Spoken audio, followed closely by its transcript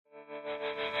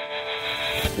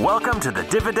Welcome to the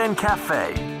Dividend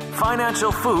Cafe,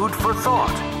 financial food for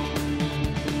thought.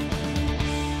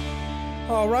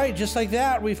 All right, just like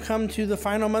that, we've come to the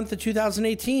final month of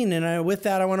 2018. And with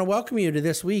that, I want to welcome you to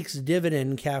this week's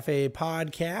Dividend Cafe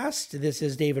podcast. This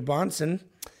is David Bahnsen.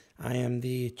 I am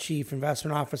the Chief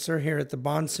Investment Officer here at the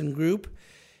Bahnsen Group.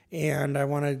 And I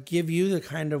want to give you the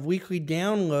kind of weekly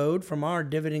download from our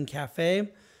Dividend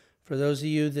Cafe. For those of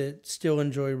you that still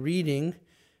enjoy reading,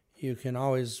 you can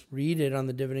always read it on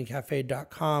the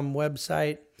dividendcafe.com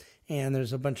website. And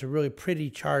there's a bunch of really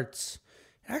pretty charts.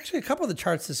 Actually, a couple of the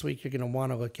charts this week you're going to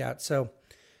want to look at. So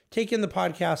take in the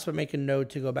podcast, but make a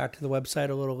note to go back to the website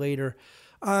a little later.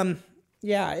 I'm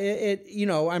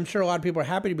sure a lot of people are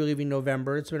happy to be leaving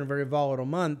November. It's been a very volatile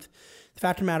month. The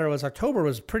fact of the matter was October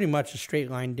was pretty much a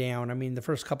straight line down. I mean, the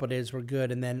first couple of days were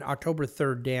good. And then October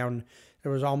 3rd down,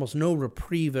 there was almost no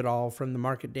reprieve at all from the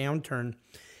market downturn.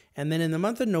 And then in the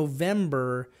month of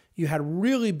November, you had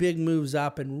really big moves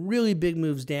up and really big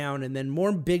moves down, and then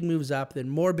more big moves up, then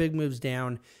more big moves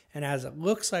down. And as it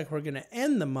looks like we're going to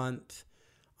end the month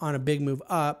on a big move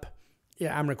up,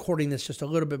 I'm recording this just a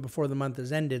little bit before the month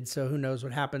has ended, so who knows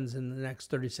what happens in the next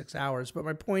 36 hours. But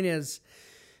my point is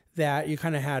that you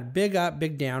kind of had big up,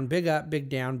 big down, big up, big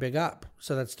down, big up.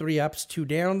 So that's 3 ups, 2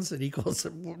 downs. It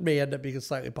may end up being a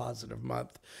slightly positive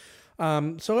month.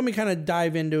 So let me kind of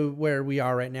dive into where we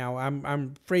are right now.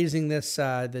 I'm phrasing this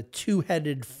the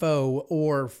two-headed foe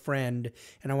or friend,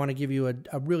 and I want to give you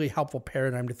a really helpful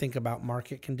paradigm to think about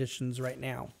market conditions right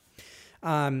now.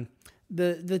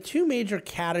 The two major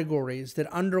categories that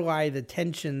underlie the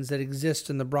tensions that exist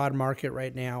in the broad market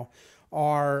right now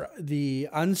are the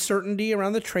uncertainty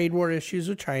around the trade war issues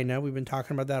with China. We've been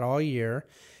talking about that all year.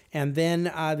 And then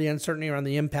the uncertainty around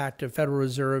the impact of Federal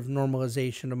Reserve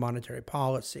normalization of monetary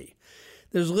policy.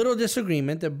 There's little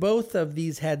disagreement that both of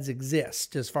these heads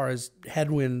exist as far as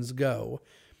headwinds go,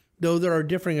 though there are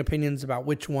differing opinions about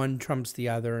which one trumps the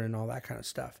other and all that kind of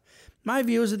stuff. My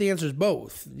view is that the answer is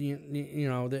both.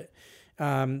 That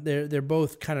they're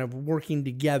both kind of working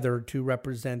together to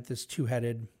represent this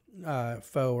two-headed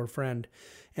foe or friend.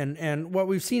 And what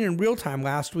we've seen in real time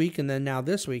last week and then now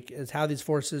this week is how these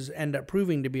forces end up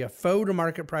proving to be a foe to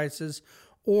market prices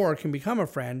or can become a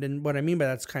friend. And what I mean by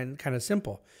that's kind of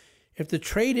simple. If the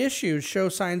trade issues show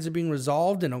signs of being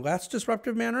resolved in a less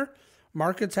disruptive manner,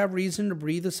 markets have reason to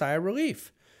breathe a sigh of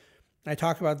relief. I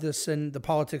talk about this in the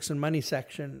politics and money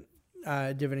section,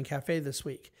 Dividend Cafe this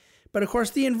week. But of course,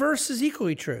 the inverse is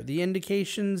equally true. The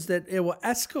indications that it will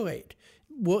escalate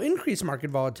will increase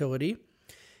market volatility.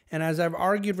 And as I've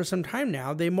argued for some time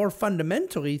now, they more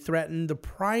fundamentally threaten the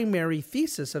primary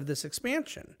thesis of this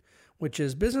expansion, which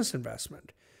is business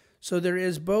investment. So there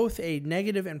is both a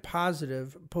negative and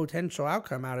positive potential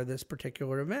outcome out of this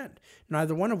particular event,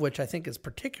 neither one of which I think is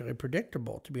particularly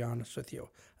predictable, to be honest with you,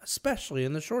 especially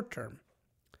in the short term.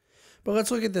 But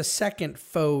let's look at the second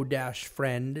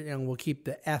foe-friend, and we'll keep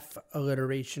the F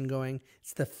alliteration going.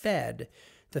 It's the Fed.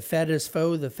 The Fed is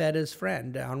foe, the Fed is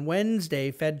friend. On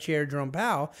Wednesday, Fed Chair Jerome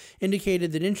Powell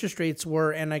indicated that interest rates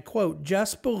were, and I quote,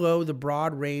 just below the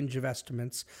broad range of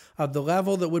estimates of the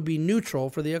level that would be neutral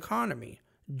for the economy.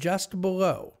 Just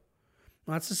below.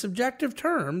 Well, that's a subjective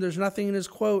term. There's nothing in his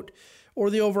quote or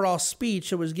the overall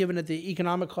speech that was given at the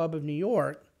Economic Club of New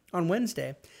York on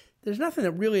Wednesday. There's nothing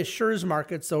that really assures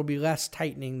markets there will be less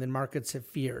tightening than markets have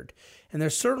feared. And there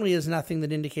certainly is nothing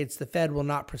that indicates the Fed will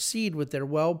not proceed with their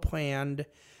well-planned,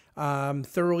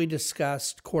 thoroughly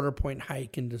discussed quarter-point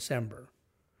hike in December.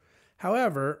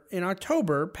 However, in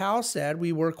October, Powell said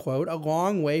we were, quote, a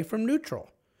long way from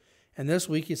neutral. And this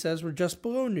week he says we're just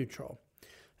below neutral.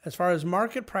 As far as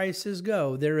market prices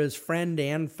go, there is friend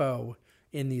and foe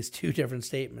in these two different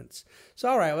statements. So,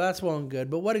 all right, well, that's well and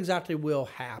good. But what exactly will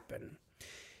happen?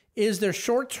 Is there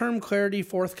short-term clarity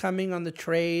forthcoming on the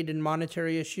trade and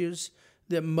monetary issues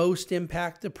that most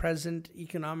impact the present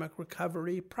economic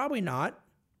recovery? Probably not.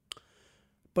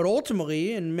 But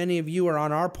ultimately, and many of you are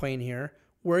on our plane here,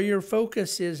 where your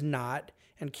focus is not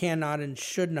and cannot and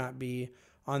should not be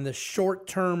on the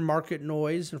short-term market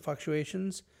noise and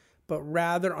fluctuations, but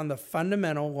rather on the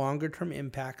fundamental longer-term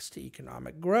impacts to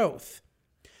economic growth.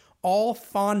 All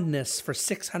fondness for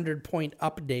 600-point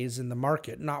up days in the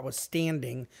market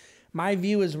notwithstanding, my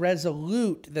view is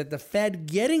resolute that the Fed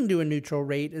getting to a neutral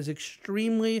rate is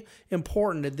extremely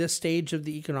important at this stage of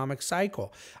the economic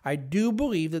cycle. I do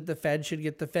believe that the Fed should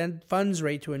get the Fed funds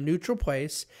rate to a neutral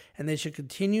place, and they should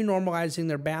continue normalizing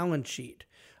their balance sheet,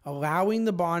 allowing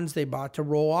the bonds they bought to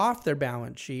roll off their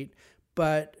balance sheet,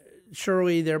 but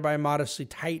surely thereby modestly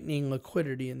tightening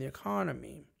liquidity in the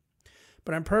economy.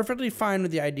 But I'm perfectly fine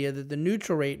with the idea that the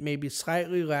neutral rate may be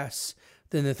slightly less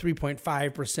than the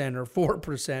 3.5% or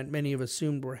 4% many have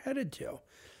assumed we're headed to.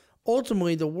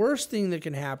 Ultimately, the worst thing that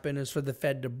can happen is for the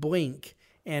Fed to blink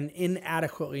and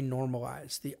inadequately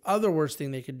normalize. The other worst thing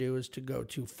they could do is to go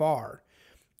too far.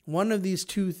 One of these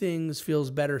two things feels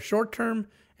better short term,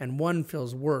 and one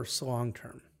feels worse long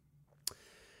term.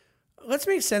 Let's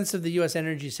make sense of the U.S.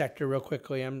 energy sector real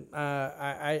quickly.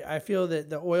 I feel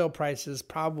that the oil price is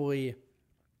probably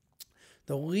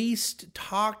the least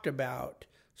talked about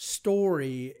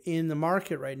story in the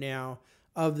market right now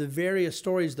of the various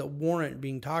stories that warrant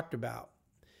being talked about.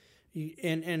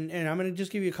 And I'm going to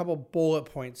just give you a couple bullet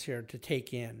points here to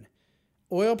take in.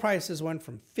 Oil prices went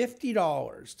from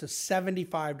 $50 to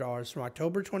 $75 from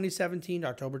October 2017 to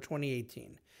October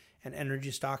 2018, and energy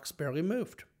stocks barely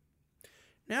moved.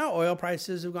 Now oil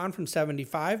prices have gone from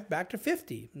 75 back to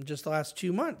 50 in just the last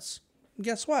 2 months. And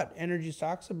guess what? Energy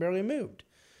stocks have barely moved,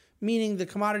 meaning the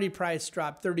commodity price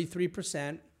dropped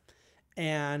 33%,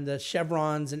 and the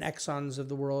Chevrons and Exxons of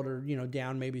the world are,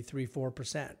 down maybe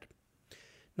 3-4%.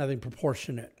 Nothing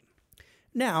proportionate.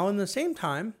 Now, in the same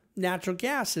time, natural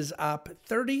gas is up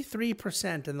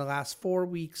 33% in the last 4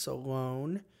 weeks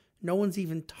alone. No one's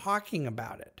even talking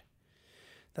about it.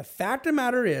 The fact of the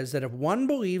matter is that if one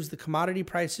believes the commodity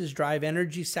prices drive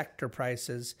energy sector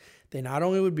prices, they not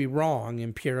only would be wrong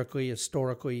empirically,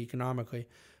 historically, economically,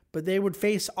 but they would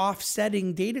face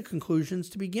offsetting data conclusions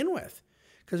to begin with.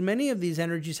 Because many of these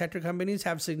energy sector companies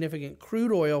have significant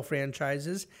crude oil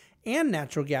franchises and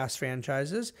natural gas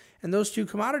franchises, and those two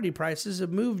commodity prices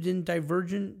have moved in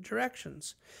divergent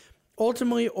directions.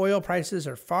 Ultimately, oil prices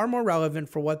are far more relevant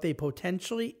for what they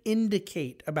potentially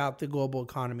indicate about the global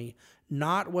economy,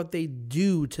 not what they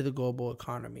do to the global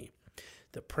economy.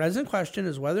 The present question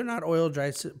is whether or not oil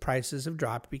prices have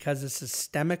dropped because of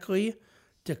systemically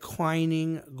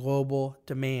declining global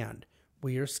demand.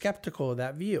 We are skeptical of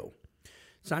that view.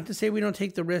 It's not to say we don't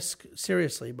take the risk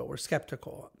seriously, but we're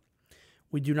skeptical.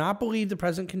 We do not believe the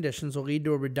present conditions will lead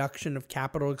to a reduction of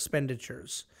capital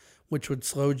expenditures, which would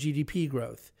slow GDP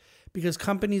growth, because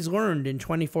companies learned in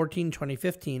 2014,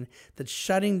 2015 that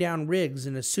shutting down rigs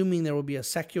and assuming there will be a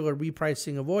secular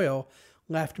repricing of oil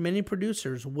left many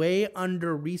producers way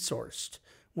under-resourced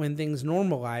when things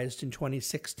normalized in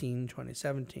 2016,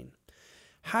 2017.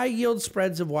 High yield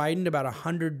spreads have widened about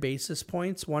 100 basis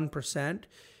points, 1%,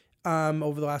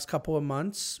 over the last couple of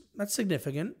months. That's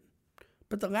significant.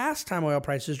 But the last time oil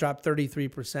prices dropped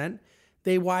 33%,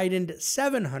 they widened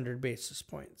 700 basis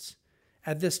points.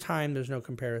 At this time, there's no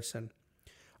comparison.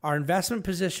 Our investment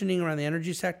positioning around the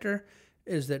energy sector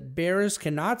is that bears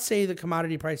cannot say that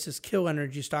commodity prices kill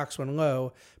energy stocks when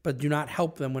low, but do not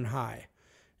help them when high.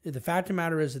 The fact of the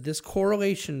matter is that this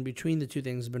correlation between the two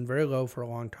things has been very low for a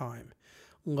long time.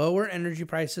 Lower energy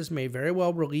prices may very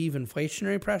well relieve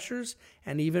inflationary pressures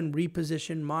and even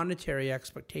reposition monetary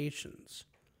expectations.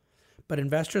 But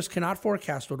investors cannot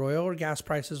forecast what oil or gas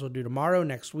prices will do tomorrow,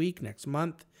 next week, next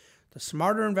month. The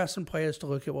smarter investment play is to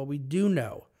look at what we do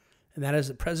know, and that is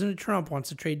that President Trump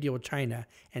wants a trade deal with China,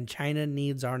 and China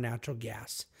needs our natural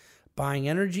gas. Buying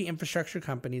energy infrastructure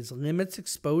companies limits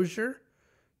exposure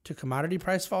to commodity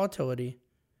price volatility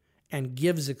and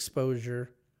gives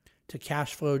exposure to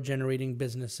cash flow generating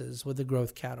businesses with a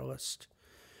growth catalyst.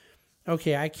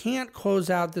 Okay, I can't close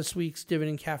out this week's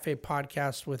Dividend Cafe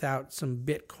podcast without some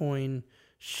Bitcoin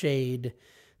shade.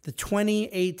 The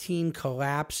 2018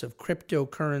 collapse of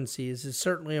cryptocurrencies is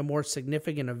certainly a more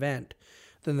significant event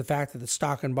than the fact that the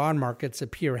stock and bond markets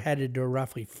appear headed to a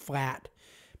roughly flat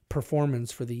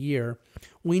performance for the year.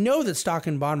 We know that stock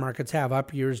and bond markets have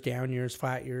up years, down years,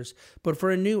 flat years, but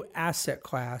for a new asset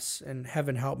class, and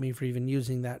heaven help me for even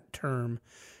using that term,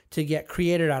 to get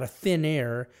created out of thin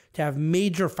air, to have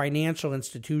major financial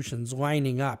institutions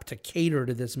lining up to cater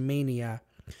to this mania,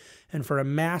 and for a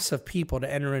mass of people to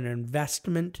enter an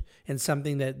investment in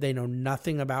something that they know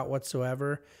nothing about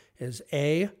whatsoever is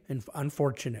A,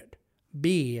 unfortunate,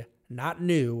 B, not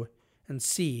new, and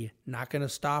C, not going to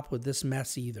stop with this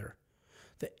mess either.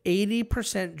 The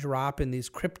 80% drop in these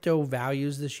crypto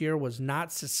values this year was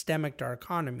not systemic to our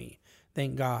economy,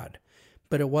 thank God,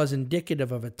 but it was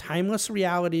indicative of a timeless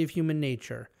reality of human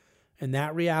nature, and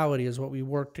that reality is what we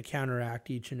work to counteract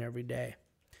each and every day.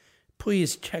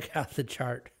 Please check out the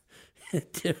chart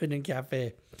at Dividend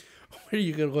Cafe, where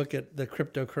you can look at the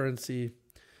cryptocurrency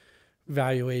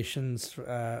valuations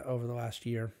over the last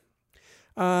year.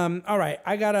 All right,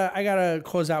 I gotta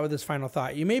close out with this final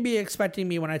thought. You may be expecting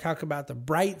me when I talk about the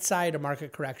bright side of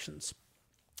market corrections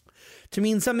to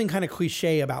mean something kind of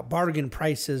cliche about bargain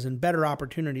prices and better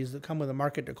opportunities that come with a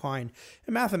market decline.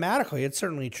 And mathematically, it's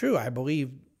certainly true. I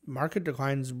believe market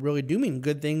declines really do mean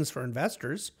good things for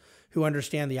investors. who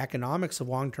understand the economics of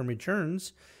long-term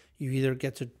returns, you either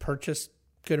get to purchase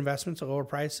good investments at lower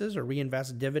prices or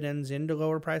reinvest dividends into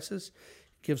lower prices.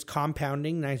 It gives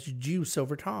compounding nice juice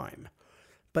over time.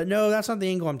 But no, that's not the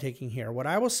angle I'm taking here. What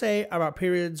I will say about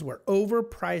periods where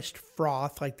overpriced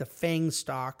froth, like the FANG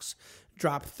stocks,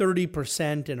 drop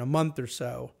 30% in a month or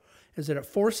so, is that it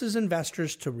forces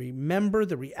investors to remember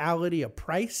the reality of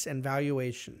price and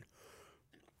valuation.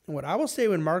 And what I will say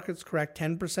when markets correct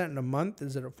 10% in a month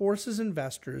is that it forces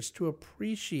investors to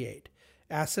appreciate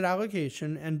asset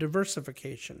allocation and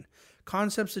diversification,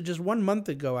 concepts that just 1 month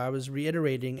ago I was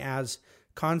reiterating as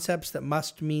concepts that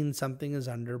must mean something is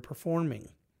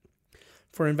underperforming.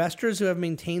 For investors who have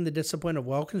maintained the discipline of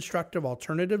well-constructed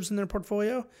alternatives in their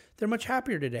portfolio, they're much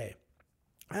happier today,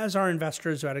 as are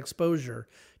investors who had exposure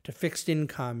to fixed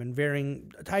income and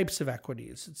varying types of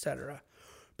equities, etc.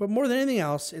 But more than anything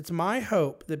else, it's my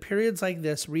hope that periods like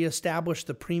this reestablish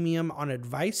the premium on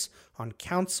advice, on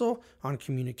counsel, on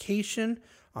communication,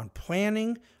 on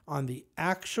planning, on the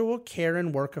actual care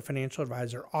and work a financial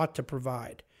advisor ought to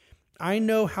provide. I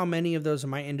know how many of those in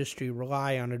my industry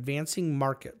rely on advancing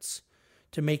markets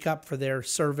to make up for their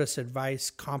service, advice,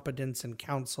 competence, and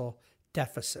counsel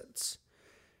deficits.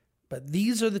 But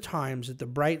these are the times that the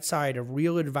bright side of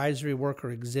real advisory work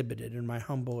are exhibited, in my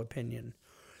humble opinion.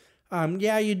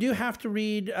 You do have to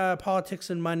read Politics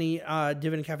and Money,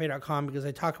 dividendcafe.com, because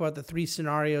I talk about the 3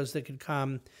 scenarios that could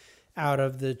come out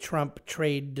of the Trump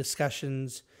trade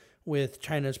discussions with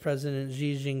China's President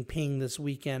Xi Jinping this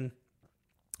weekend.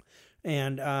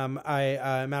 And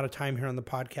I'm out of time here on the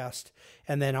podcast.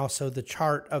 And then also the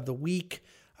chart of the week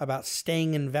about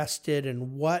staying invested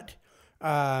and what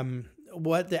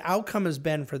the outcome has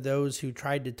been for those who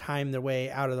tried to time their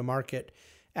way out of the market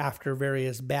after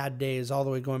various bad days, all the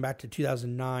way going back to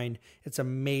 2009. It's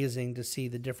amazing to see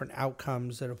the different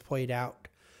outcomes that have played out.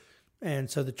 And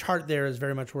so the chart there is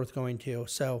very much worth going to.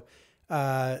 So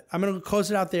I'm going to close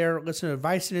it out there. Listen to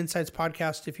Advice and Insights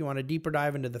podcast if you want a deeper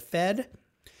dive into the Fed.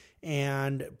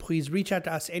 And please reach out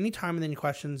to us anytime with any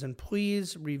questions. And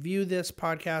please review this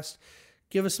podcast.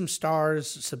 Give us some stars,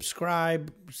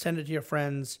 subscribe, send it to your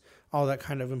friends, all that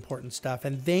kind of important stuff.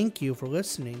 And thank you for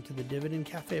listening to the Dividend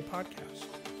Cafe podcast.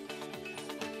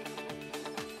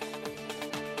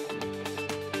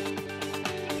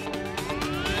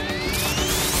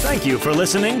 Thank you for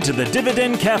listening to the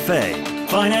Dividend Cafe,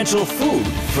 financial food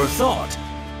for thought.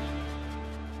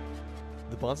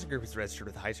 The Bahnsen Group is registered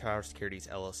with Hightower Securities,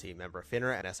 LLC, member of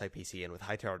FINRA and SIPC, and with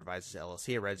Hightower Advisors,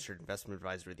 LLC, a registered investment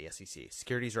advisor of the SEC.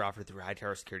 Securities are offered through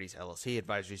Hightower Securities, LLC.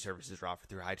 Advisory services are offered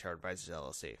through Hightower Advisors,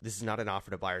 LLC. This is not an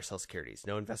offer to buy or sell securities.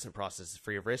 No investment process is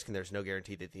free of risk, and there is no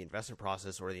guarantee that the investment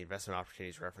process or the investment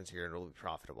opportunities referenced herein will be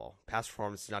profitable. Past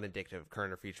performance is not indicative of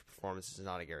current or future performance. Is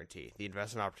not a guarantee. The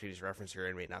investment opportunities referenced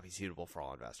herein may not be suitable for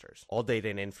all investors. All data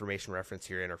and information referenced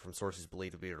herein are from sources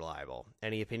believed to be reliable.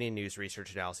 Any opinion, news,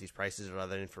 research, analyses, prices, or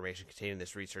other information contained in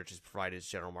this research is provided as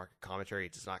general market commentary.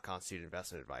 It does not constitute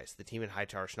investment advice. The team at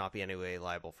Hightower should not be in any way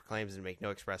liable for claims and make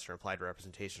no express or implied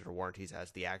representations or warranties as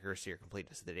to the accuracy or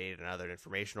completeness of the data and other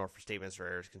information, or for statements or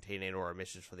errors contained in or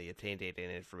omissions from the obtained data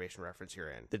and information referenced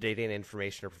herein. The data and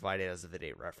information are provided as of the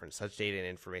date referenced. Such data and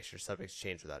information are subject to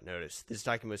change without notice. This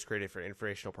document was created for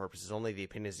informational purposes only. The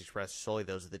opinions expressed are solely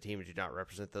those of the team and do not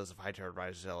represent those of Hightower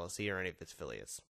Advisors LLC or any of its affiliates.